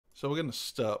So we're going to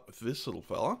start with this little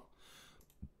fella.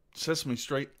 Sesame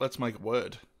Street, let's make a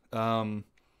word. I've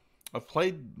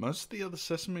played most of the other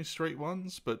Sesame Street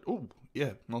ones, but oh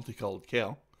yeah, multicolored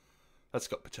cow. That's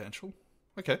got potential.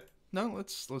 Okay, no,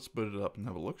 let's boot it up and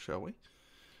have a look, shall we?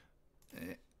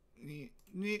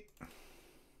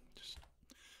 Just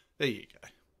there you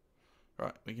go.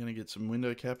 Right, we're gonna get some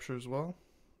window capture as well.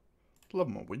 Love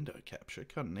my window capture.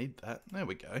 Kind of need that. There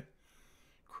we go.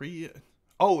 Create.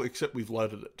 Oh, except we've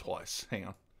loaded it twice. Hang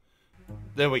on.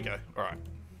 There we go. All right.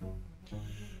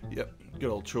 Yep.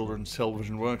 Good old Children's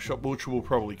Television Workshop, which will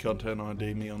probably content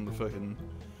ID me on the fucking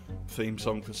theme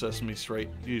song for Sesame Street.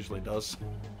 Usually does.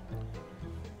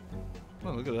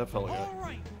 Oh, look at that fella go. All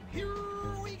right, here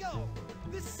we go.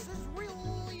 This is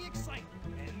really exciting,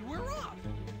 and we're off.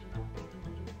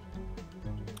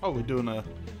 Oh, we're doing a...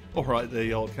 Alright there,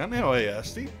 you old cunt. How are you,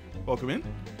 Asti? Welcome in.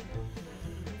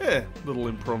 Yeah, little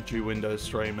impromptu Windows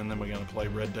stream, and then we're going to play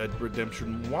Red Dead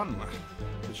Redemption 1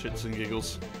 for shits and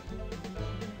giggles.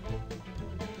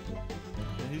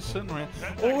 Yeah, he's sitting around.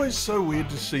 Always so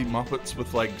weird to see Muppets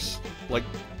with legs. Like...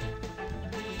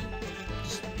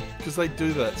 Because they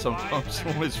do that sometimes.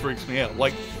 It always freaks me out.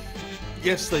 Like,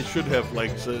 yes, they should have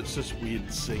legs, so it's just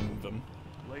weird seeing them.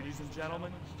 Ladies and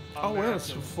gentlemen. Oh wow, it's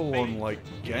a full-on, like,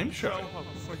 game show.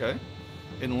 Okay.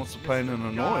 In lots of pain and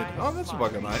annoyed. Oh, that's a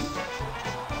bugger, mate.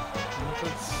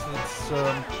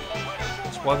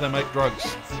 That's why they make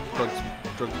drugs.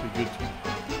 Drugs be good.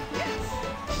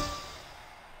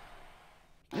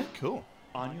 Yeah, cool.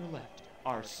 On your left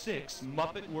are 6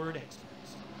 Muppet word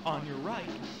experts. On your right,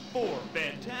 4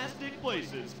 fantastic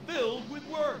places filled with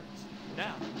words.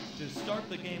 Now, to start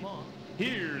the game off,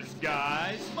 here's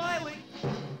Guy Smiley.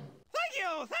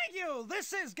 Thank you.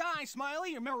 This is Guy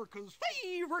Smiley, America's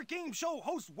favorite game show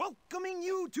host, welcoming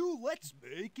you to Let's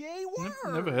Make a Word.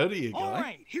 Never heard of you, Guy. All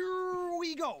right, here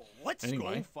we go. Let's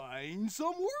Anyway. go find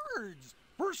some words.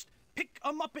 First, pick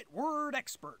a Muppet word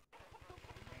expert.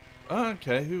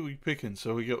 Okay, who are we picking?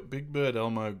 So we got Big Bird,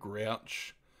 Elmo,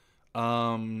 Grouch,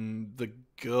 the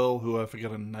girl who I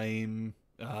forgot her name,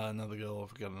 another girl I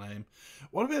forgot her name.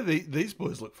 What about these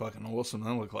boys? Look fucking awesome. They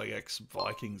look like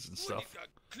ex-Vikings and stuff.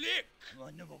 Click.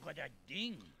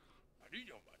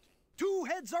 2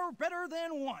 heads are better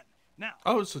than 1. Now,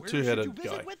 Oh, it's a where should you two-headed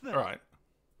visit guy. with them? All right.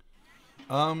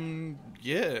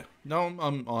 Yeah. No,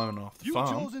 I'm on off the You've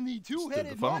farm. chosen the Let's do the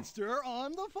two-headed farm. monster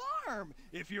on the farm.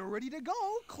 If you're ready to go,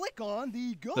 click on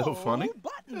the go They're funny.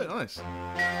 button. Yeah, nice.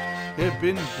 Yeah,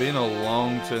 been a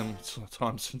long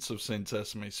time since I've seen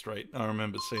Sesame Street. I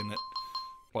remember seeing it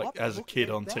like as a kid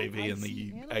on TV in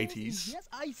the 80s. Yes,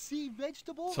 I see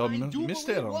vegetables. So I've I do missed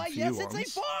believe out on a why, few yes, ones.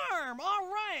 it's a farm. All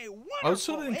right, wonderful. I was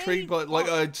sort of intrigued by, like,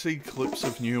 I'd see clips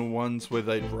of newer ones where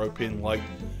they'd rope in, like,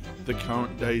 the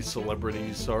current day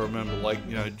celebrities. So I remember, like,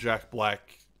 you know, Jack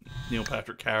Black, Neil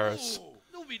Patrick Harris.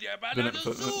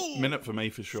 Minute for me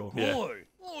for sure. Yeah.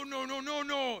 Oh,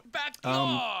 no.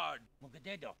 Backyard.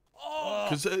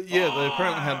 Because, yeah, they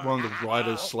apparently had one of the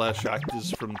writers slash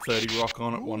actors from 30 Rock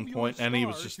on at one point, and he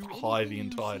was just high the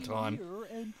entire time.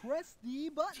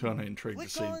 Kind of intrigued to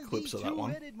see clips of that one.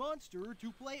 Two-headed monster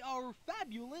to play our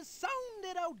fabulous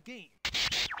sounded out game.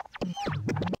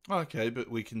 Okay, but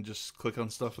we can just click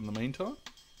on stuff in the meantime?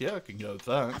 Yeah, I can go with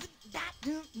that.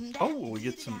 Oh, we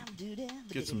get some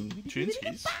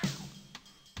tuneskis.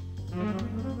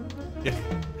 Yeah,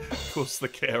 of course the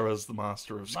cow is the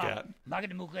master of scat.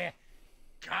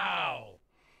 Cow.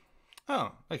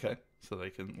 Oh, okay. So they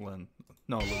can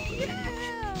know a little bit of English.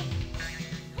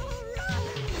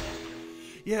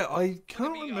 Yeah, I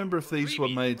can't remember if these were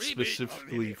made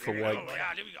specifically for like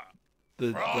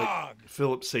the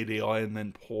Philips CDI and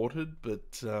then ported,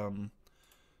 but yeah,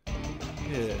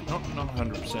 not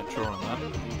 100% sure on that.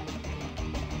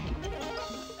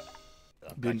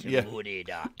 Don't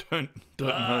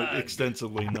know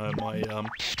extensively know my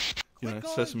you know,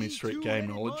 Sesame Street game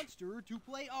knowledge.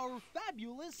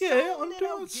 Yeah, I'm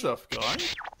doing stuff,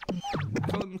 guys.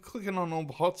 I'm clicking on all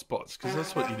the hotspots because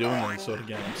that's what you do in these sort of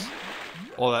games.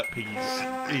 Oh, that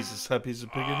he's as happy as a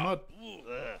pig in mud.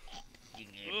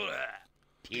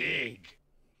 Pig.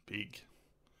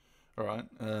 Alright,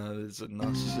 there's a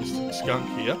narcissistic skunk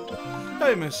here.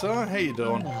 Hey, mister, how you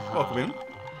doing? Welcome in.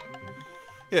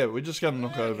 Yeah, we're just going to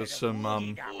knock over some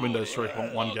Windows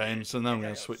 3.1 games, and then I'm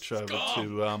going to switch over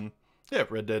to yeah,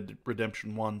 Red Dead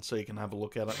Redemption 1 so you can have a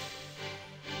look at it.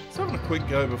 Just having a quick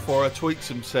go before I tweak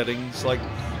some settings. Like,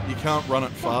 you can't run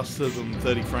it faster than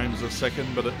 30 frames a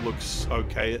second, but it looks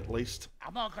okay at least.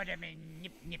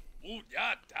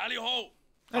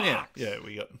 And yeah,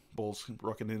 we got balls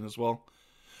rocking in as well.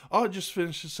 Oh, I just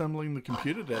finished assembling the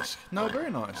computer desk. No,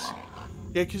 very nice.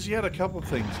 Yeah, because you had a couple of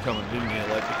things coming, didn't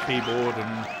you? Like the keyboard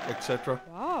and etc.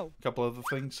 Wow. A couple other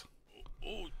things.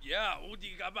 Oh, yeah.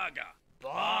 Udiga baga.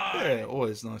 Yeah,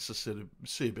 always nice to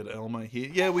see a bit of Elmo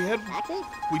here. Yeah, we did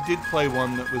play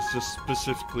one that was just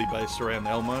specifically based around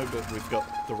Elmo, but we've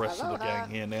got the rest of the gang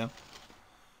here now.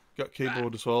 Got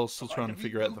keyboard as well, still trying to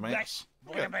figure out the mouse.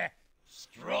 Okay.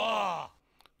 Straw.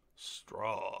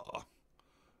 Straw.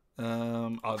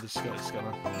 Oh, this guy's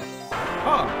gonna...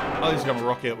 Oh, he's gonna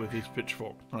rock out with his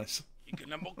pitchfork. Nice.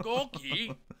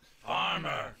 Ikanamokoki.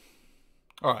 Farmer.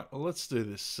 Alright, well, let's do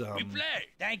this. We play.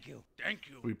 Thank you. Thank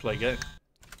you. We play game.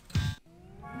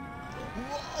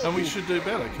 And we should do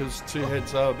better, because 2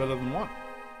 heads are better than 1.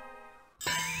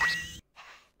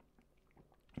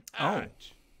 Oh.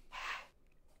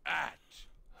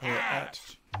 At.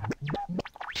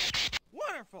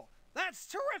 Wonderful. That's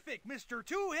terrific, Mr.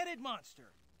 Two-Headed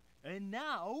Monster. And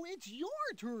now it's your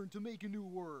turn to make a new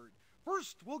word.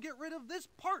 First, we'll get rid of this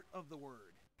part of the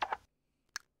word.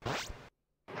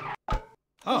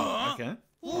 Oh, okay.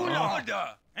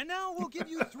 Order. And now we'll give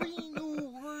you 3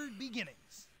 new word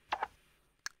beginnings.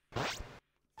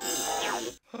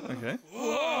 Okay.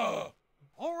 Whoa.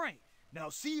 All right. Now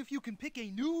see if you can pick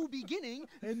a new beginning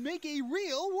and make a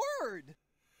real word.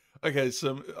 Okay,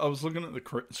 so I was looking at the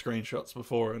screenshots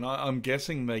before, and I'm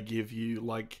guessing they give you,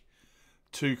 like,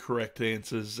 2 correct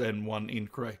answers and 1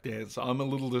 incorrect answer. I'm a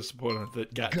little disappointed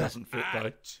that GAT doesn't fit,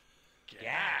 though.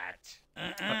 Gat.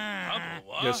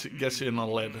 Guess you're not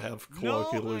allowed to have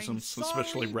colloquialisms, no, I'm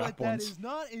especially sorry, rap but ones. That is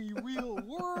not a real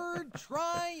word.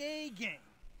 Try again.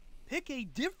 Pick a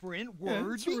different Yeah,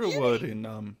 word it's a beginning. real word in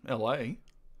LA.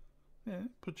 Yeah,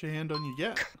 put your hand on your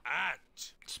gat. At.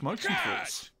 Smoke some Gat.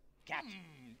 fools. Cat.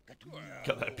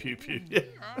 Got that pew pew. Yeah.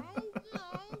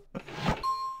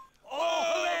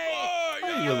 Oh,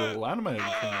 Hey, you're a little animated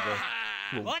kind of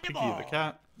a little What piggy ball? of a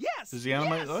cat. Yes. Does he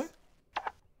animate yes. though?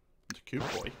 He's a cute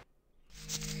boy.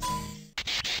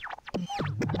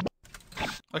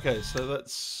 Okay, so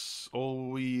that's all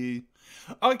we...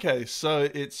 Okay, so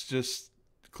it's just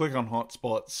click on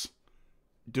hotspots,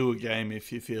 do a game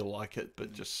if you feel like it,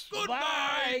 but just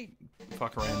Goodbye.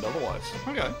 fuck around otherwise.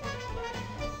 Okay.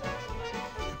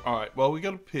 Alright, well, we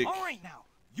gotta pick All right, now.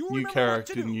 You new remember what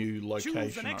character, to do. new Choose an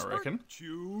location, I expert, reckon.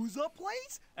 Choose a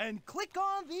place and click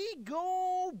on the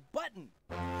go button.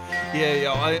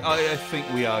 Yeah, I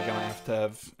think we are gonna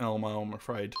have Elmo, I'm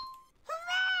afraid.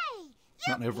 Hooray!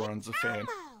 Not everyone's a fan.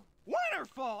 Elmo.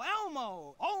 Wonderful,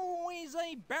 Elmo. Always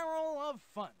a barrel of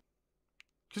fun.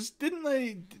 Because didn't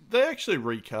they actually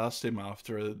recast him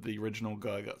after the original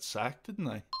guy got sacked, didn't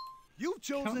they? You've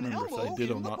I can't chosen remember if Elmo they did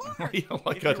or in the not. park.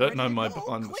 Like, If I you're don't know ready to my go,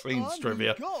 behind the click scenes on the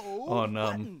trivia go on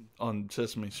button. on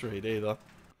Sesame Street either.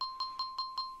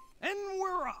 And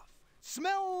we're off.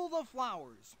 Smell the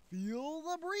flowers. Feel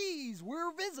the breeze.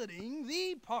 We're visiting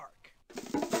the park.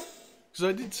 Because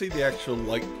I did see the actual,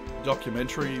 like,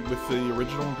 documentary with the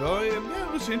original guy, and yeah,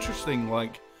 it was interesting,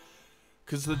 like,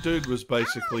 because the dude was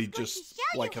basically Elmo's going just, to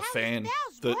show like, you a how fan he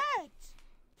spells that, words.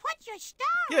 Put your star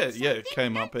yeah, on yeah, something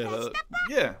came up and at press a, the button.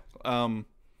 yeah,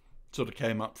 sort of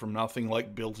came up from nothing,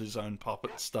 like, built his own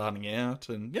puppet starting out,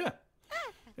 and yeah,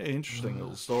 interesting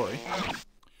little story.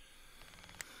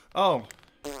 Oh.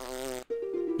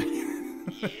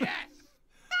 Yes.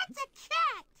 That's a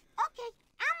cat. Okay,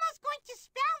 Elmo's going to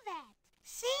spell that.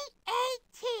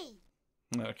 C-A-T.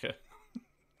 Okay.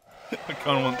 I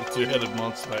kind of want the 2-headed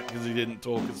monster back because he didn't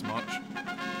talk as much.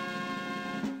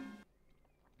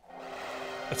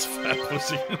 That's fat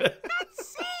pussy.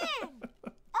 That's sand.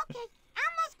 Okay,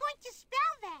 Elmo's going to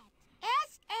spell that.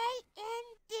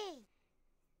 S-A-N-D.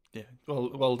 Yeah,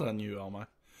 well done you, Elmo.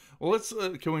 Well, let's,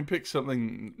 can we pick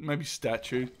something, maybe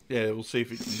statue? Yeah, we'll see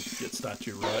if we can get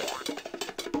statue right.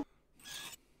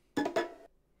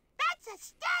 That's a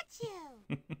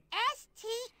statue.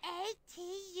 S-T-A-T-U-E.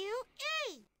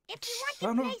 If you want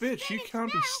Son to of a play bitch, spin you and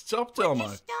can't be spell, stopped, put Elmo.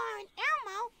 your star on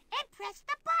Elmo and press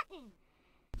the button.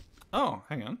 Oh,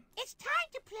 hang on. It's time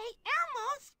to play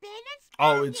Elmo spin and spell.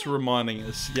 Oh, it's game. reminding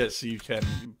us, yes, you can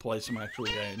play some actual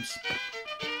games.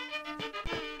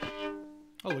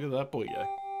 Oh, look at that boy go.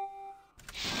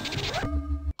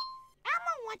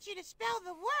 Elmo wants you to spell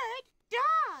the word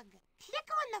dog. Click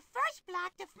on the first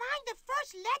block to find the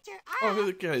first letter of Oh,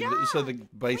 okay, dog. so the When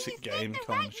basic you think game the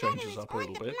kind right of changes letter is up a on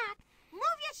little the bit. block,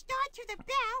 move your star to the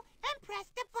bell and press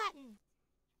the button.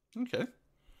 Okay.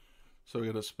 So we're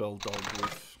going to spell dog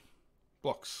with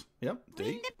blocks. Yep, D.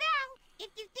 Ring the bell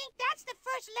if you think that's the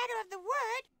first letter of the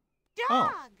word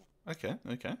Oh. dog. Okay,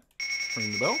 okay.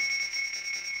 Ring the bell.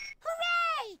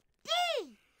 Hooray! D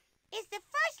is the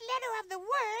first letter of the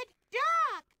word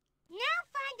dog. Now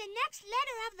find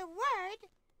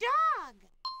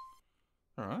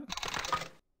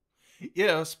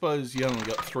yeah, I suppose you only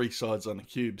got 3 sides on a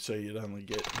cube, so you'd only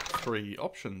get 3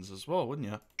 options as well, wouldn't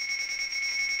you?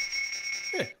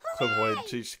 Yeah, clever way to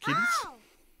teach the kiddies. Oh,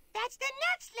 that's the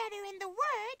next letter in the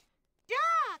word,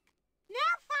 dog.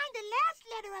 Now find the last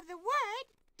letter of the word,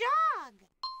 dog.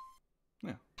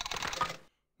 Yeah.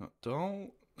 Not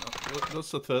doll.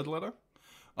 What's the 3rd letter?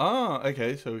 Ah,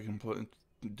 okay, so we can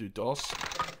do DOS.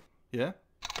 Yeah.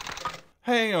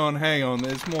 Hang on.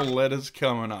 There's more letters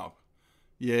coming up.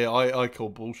 Yeah, I call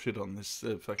bullshit on this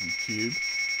fucking cube.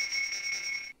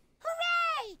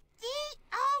 Hooray!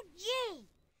 D-O-G.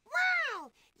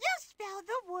 Wow, you spelled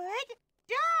the word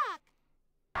dog.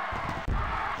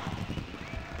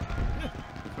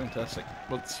 Fantastic.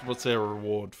 What's our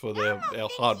reward for our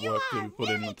hard work that we put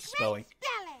in with the spelling?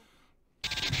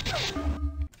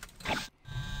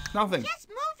 Nothing. Just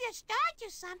move your star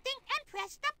to something and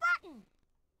press the button.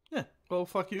 Yeah, well,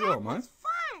 fuck you all, That mate. was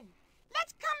fun.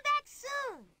 Let's come back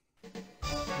soon.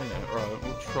 Yeah, right,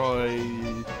 we'll try...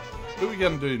 Who are we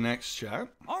going to do next, chat?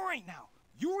 All right, now,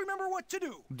 you remember what to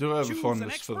do. Do have a Choose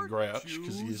fondness an for the expert, Grouch,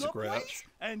 because he is choose a place, Grouch.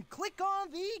 and click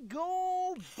on the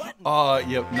go button.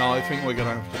 Yep, no, I think we're going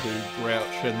to have to do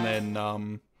Grouch and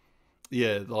then,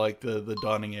 yeah, like the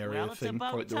dining area Well, it's thing,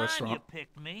 about like the time restaurant. you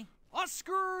picked me.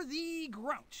 Oscar the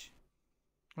Grouch.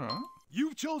 Alright.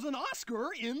 You've chosen Oscar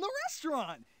in the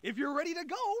restaurant. If you're ready to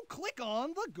go, click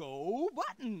on the go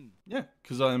button. Yeah,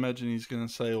 because I imagine he's going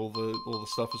to say all the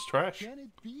stuff is trash. Can it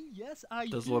be? Yes, I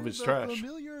Does hear love his the trash.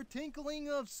 familiar tinkling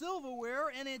of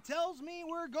silverware, and it tells me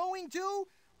we're going to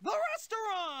the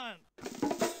restaurant.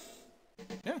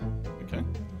 Yeah, okay.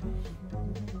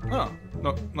 Oh,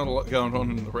 not a lot going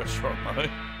on in the restaurant, though.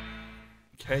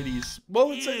 Katie's... Well,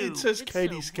 Ew, it says it's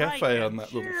Katie's so bright Cafe and on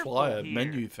that little cheerful flyer here.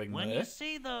 menu thing When there. you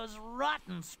see those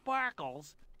rotten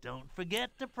sparkles, don't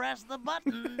forget to press the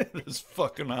button. There's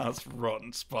fucking ass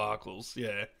rotten sparkles.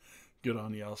 Yeah, good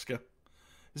on you, Oscar.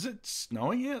 Is it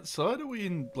snowing outside? Are we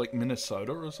in, like,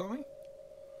 Minnesota or something?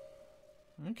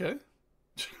 Okay.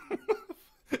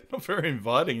 Not very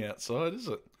inviting outside, is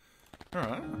it?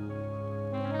 Alright.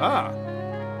 Ah!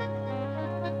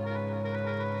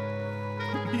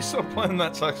 You stop playing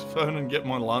that saxophone and get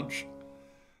my lunch.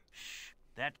 Shh,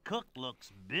 that cook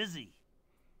looks busy.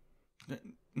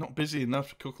 Not busy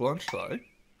enough to cook lunch, though.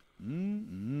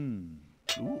 Ooh.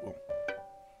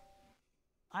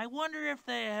 I wonder if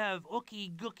they have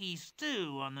ookie gookie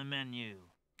stew on the menu.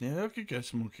 Yeah, I could go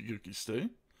some mookie gookie stew.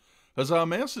 As our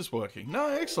mouse is working. No,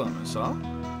 excellent, Miss R.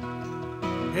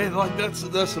 Yeah, like that's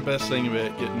the best thing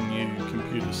about getting new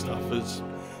computer stuff is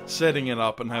setting it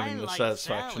up and having I the like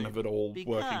satisfaction salad of it all working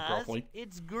because properly.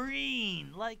 it's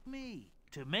green, like me.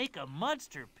 To make a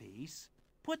monster piece,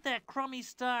 put that crummy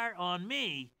star on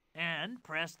me and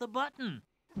press the button.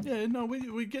 Yeah, no,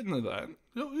 we're getting to that.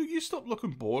 You stop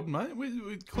looking bored, mate.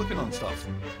 We're clicking on stuff.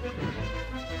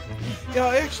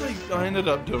 Yeah, I ended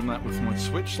up doing that with my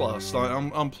Switch last night.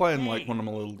 I'm playing like one of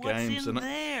my little What's games, in and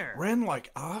there? it ran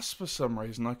like ass for some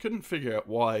reason. I couldn't figure out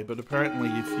why, but apparently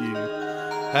if you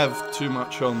have too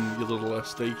much on your little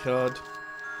SD card,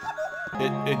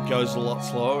 it goes a lot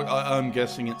slower. I'm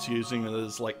guessing it's using it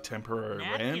as like temporary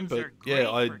RAM, Napkins but are yeah, great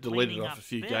I for deleted cleaning off up a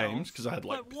few spills, games because I had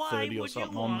like but why 30 or would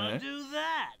something you on wanna there. do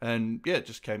that? And yeah, it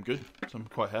just came good. So I'm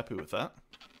quite happy with that.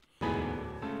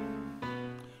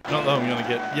 Not that I'm going to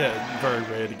get... Yeah, very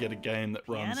rare to get a game that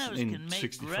runs Pianos in can make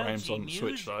 60 frames grouchy on the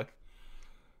Switch, music.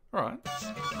 though. Alright.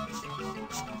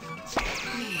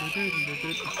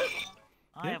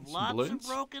 I have some lots balloons. of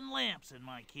broken lamps in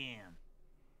my can.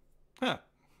 Huh.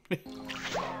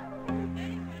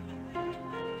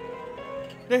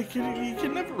 Yeah, you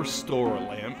can never restore a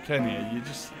lamp, can you? You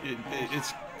just...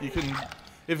 You can...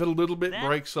 If a little bit That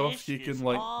breaks off, fish you can, is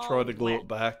like, all try to glue wet. it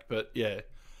back, but yeah.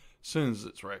 As soon as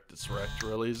it's wrecked,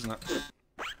 really, isn't it?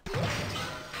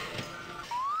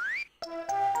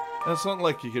 It's not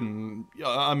like you can...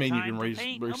 I mean, you Time can to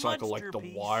paint a recycle, like, monster the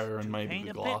piece. wire and To maybe paint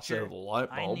the a glass out picture, of the light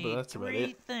I bulb, but need that's about 3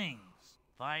 it. things.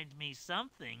 Find me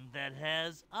something that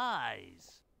has eyes.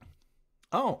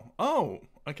 Oh,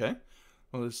 okay.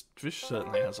 Well, this fish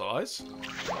certainly has eyes.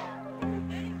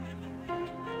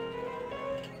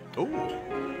 Ooh,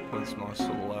 that's nice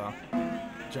little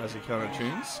jazzy kind of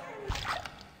tunes.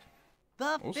 The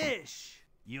Awesome. fish.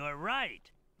 You're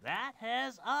right. That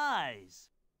has eyes.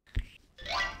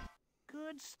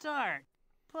 Good start,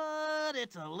 but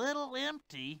it's a little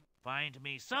empty. Find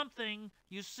me something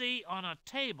you see on a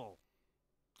table.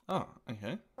 Oh,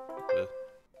 okay.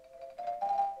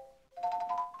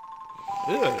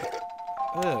 Ugh.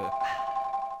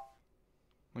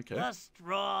 Okay. The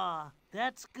straw.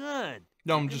 That's good.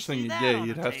 No, I'm You just can see thinking, that yeah, on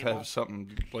you'd a have to table. have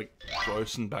something like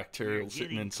gross and bacterial You're sitting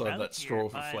getting inside that grouchier straw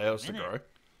for by the flowers to minute. grow.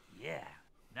 Yeah.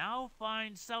 Now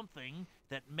find something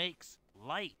that makes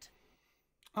light.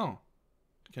 Oh.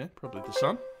 Okay, probably the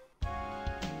sun.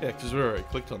 Yeah, because we already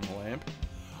clicked on the lamp.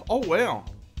 Oh, wow.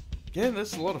 Yeah,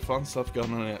 there's a lot of fun stuff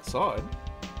going on outside.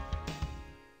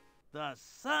 The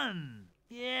sun.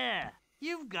 Yeah,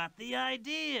 you've got the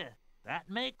idea. That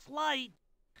makes light.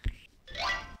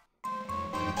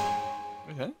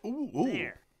 Okay. Ooh, ooh.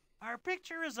 There. Our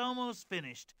picture is almost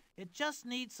finished. It just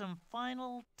needs some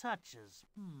final touches.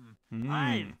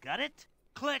 I've got it.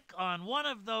 Click on one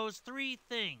of those three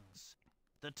things.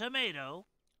 The tomato,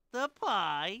 the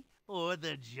pie, or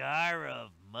the jar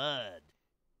of mud.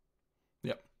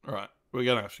 Yep, alright. We're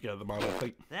going to have to go to the mud, I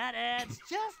think. That adds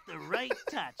just the right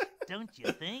touch, don't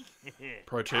you think?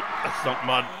 Pro tip, that's not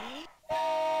mud.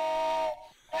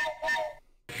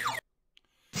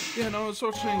 Yeah, no, I was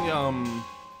watching,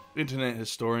 Internet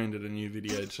Historian did a new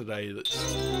video today that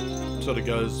sort of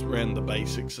goes around the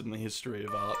basics and the history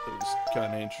of art. That was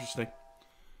kind of interesting.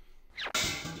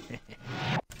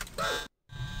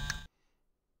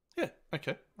 Yeah,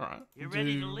 okay, alright. You're We'll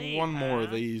ready do to leave, one more of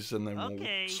huh? these and then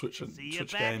Okay, we'll switch see you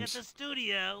switch back games. at the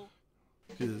studio.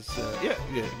 Because, yeah,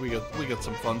 we got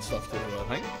some fun stuff to do, I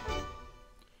think.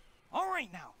 All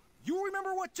right, now, you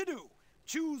remember what to do.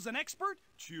 Choose an expert,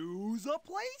 choose a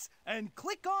place, and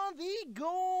click on the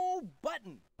Go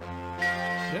button.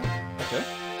 Yeah, okay.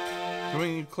 Can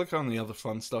we click on the other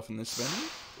fun stuff in this venue?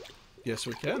 Yes,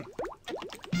 we can.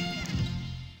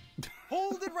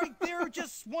 Hold it right there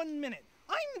just 1 minute.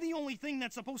 I'm the only thing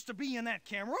that's supposed to be in that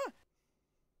camera.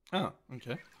 Oh,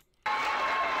 okay.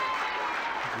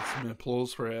 Get some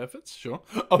applause for our efforts, sure.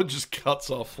 Oh, it just cuts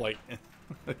off, like,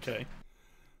 okay.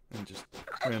 And just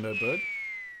rando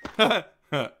bird.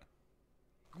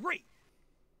 Great.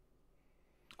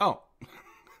 Oh.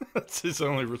 That's his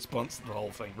only response to the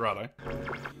whole thing, righto.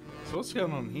 So what's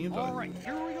going on here, though? All right,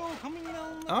 here we go, coming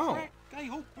down the Oh. track. I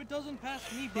hope it doesn't pass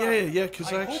me by. Yeah,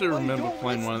 because I actually hope remember don't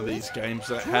playing miss one of this these games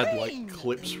that had, like, train.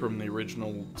 clips from the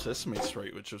original Sesame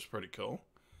Street, which was pretty cool.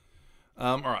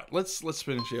 Alright, let's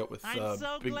finish out with I'm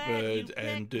so Big glad Bird you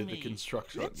and do picked the me.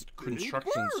 construction It's Big Bird.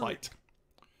 site.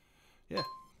 Yeah, good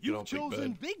You've old Big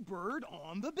chosen Bird. Big Bird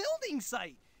on the building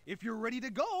site. If you're ready to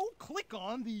go, click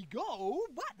on the Go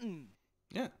button.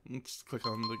 Yeah, let's click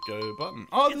on the Go button.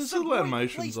 Oh, It's there's a little great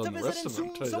animations place on to the visit, rest and of them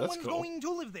soon too, that's someone's cool. going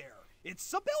to live there.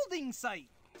 It's a building site.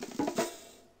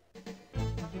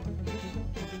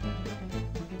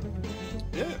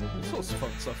 Yeah, there's sorts of fun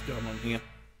stuff going on here.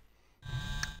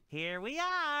 Here we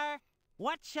are.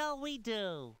 What shall we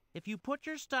do? If you put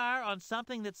your star on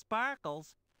something that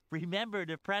sparkles, remember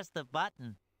to press the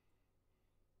button.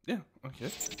 Yeah, okay.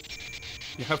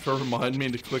 You have to remind me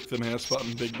to click the mouse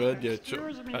button, Big Bird. Yeah,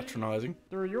 Excuse me. patronising.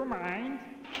 Do you mind?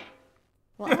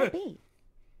 What would be?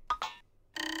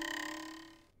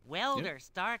 Welder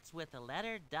starts with the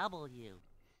letter W.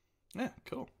 Yeah,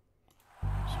 cool.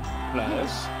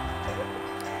 Pliers.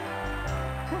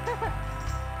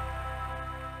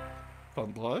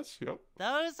 Fun pliers, yep.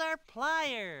 Those are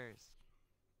pliers.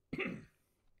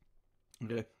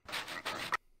 Okay.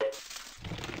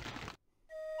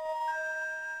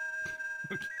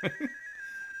 Okay.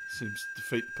 Seems to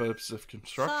defeat the purpose of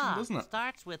construction, Saw doesn't it?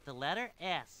 starts with the letter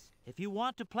S. If you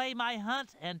want to play my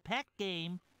hunt and peck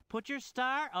game, put your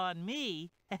star on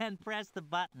me and press the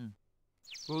button.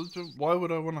 Well, why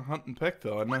would I want to hunt and peck,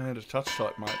 though? I know how to touch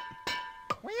type, mate.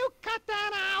 Will you cut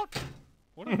that out?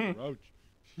 What a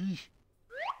grouch.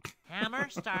 Hammer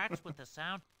starts with the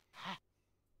sound H.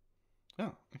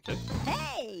 Oh, okay.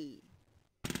 Hey!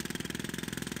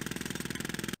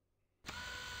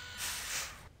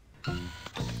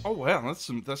 Oh, wow, that's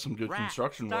some good Rat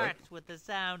construction work. starts with the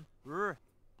sound R.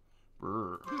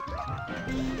 Brr.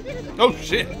 Oh,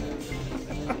 shit!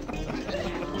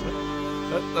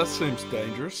 that seems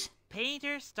dangerous.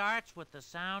 Painter starts with the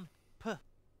sound P.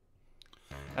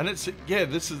 And it's, yeah,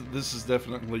 this is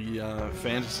definitely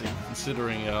fantasy,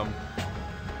 considering, yeah,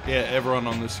 everyone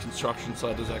on this construction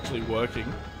site is actually working.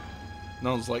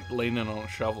 No one's, like, leaning on a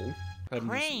shovel, having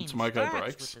Crane some smoko starts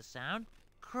breaks. with the sound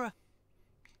Cr.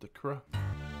 The crow.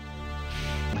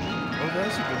 Oh,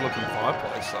 there's a good looking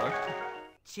fireplace, though.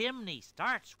 Chimney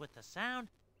starts with the sound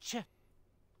Ch.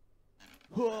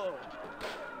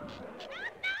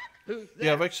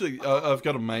 Yeah, I've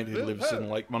got a mate who lives in,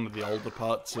 like, one of the older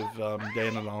parts of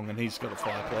Dandenong, and he's got a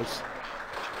fireplace.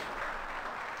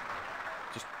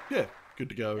 Just, yeah, good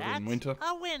to go over That's in winter.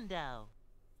 a window.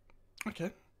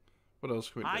 Okay. What else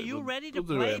can we do? Are you We'll- ready to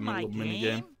we'll do play our my little game? mini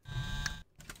game.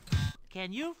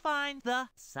 Can you find the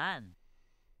sun?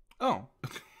 Oh.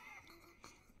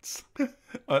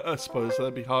 I suppose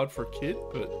that'd be hard for a kid,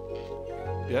 but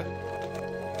yeah.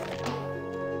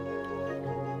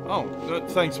 Oh,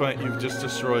 thanks, mate. You've just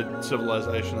destroyed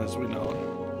civilization as we know it.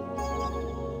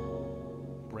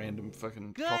 Random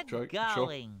fucking cock Good joke.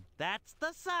 going. That's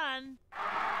the sun.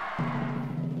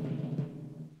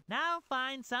 Now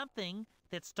find something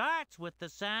that starts with the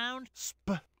sound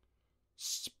sp.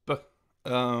 Sp.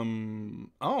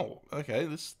 Oh, okay.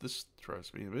 This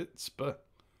throws me a bit. Sp.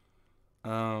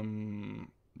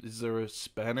 Is there a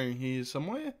spanner here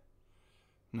somewhere?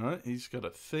 No, he's got a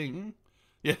thing.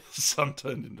 Yeah, the sun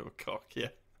turned into a cock. Yeah.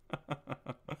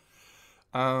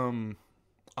 Oh,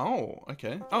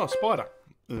 okay. Oh, spider.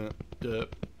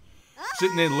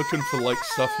 Sitting there looking for like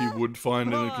stuff you would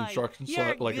find in a construction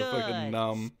site, like a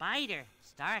fucking Spider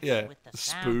starts yeah, with the a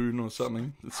sound. spoon or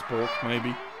something, a spork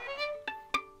maybe.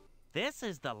 This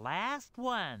is the last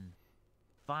one.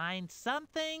 Find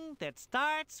something that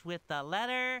starts with the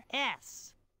letter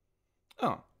S.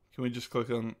 Oh, can we just click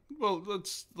on? Well,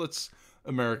 let's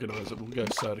Americanize it. We'll go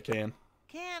soda can.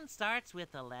 Can starts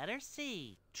with the letter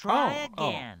C. Try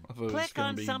again. I thought it was Click gonna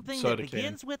on be something that soda can.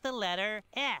 begins with the letter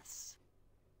S.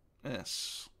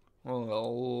 Yes.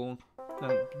 Well,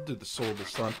 I'll do the saw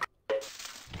this time.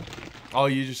 Oh,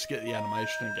 you just get the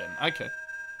animation again. Okay.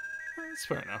 That's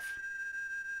fair enough.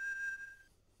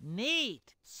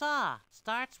 Neat. Saw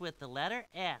starts with the letter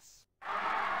S.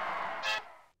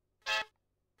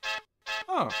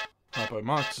 Oh, Hypo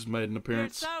Marx has made an You're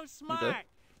appearance. so smart. Okay.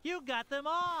 You got them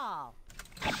all.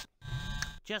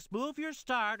 Just move your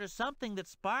star to something that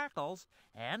sparkles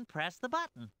and press the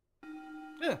button.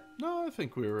 Yeah, no, I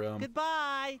think we're,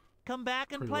 Goodbye. Come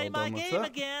back and pretty play well my done with game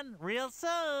that. again real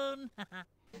soon.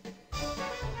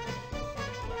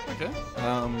 okay.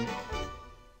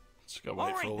 Let's go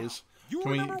wait for all this. You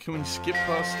Can remember- we skip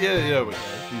past? Yeah, we go. You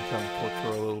can kind of click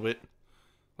through a little bit.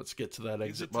 Let's get to that Is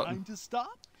exit it time button. to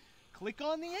stop? Click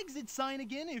on the exit sign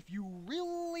again if you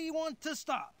really want to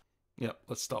stop. Yep,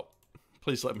 let's stop.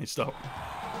 Please let me stop.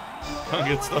 Can't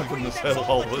get stuck in this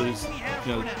hellhole that is,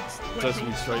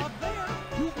 Sesame Street.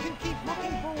 You can keep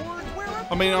looking for words wherever.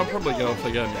 I mean, I'll probably go if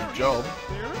I get a new job.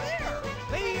 They're there.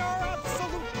 They are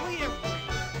absolutely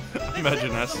everywhere.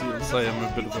 Imagine Ashley will say I'm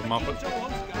a bit of a muppet.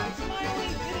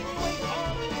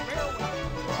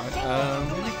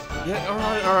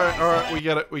 Yeah, alright, we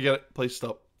get it. Please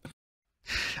stop.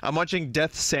 I'm watching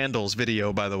Death Sandals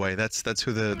video, by the way. That's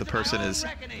who the person is.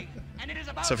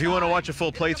 So if you want to watch a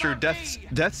full playthrough,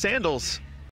 Death Sandals,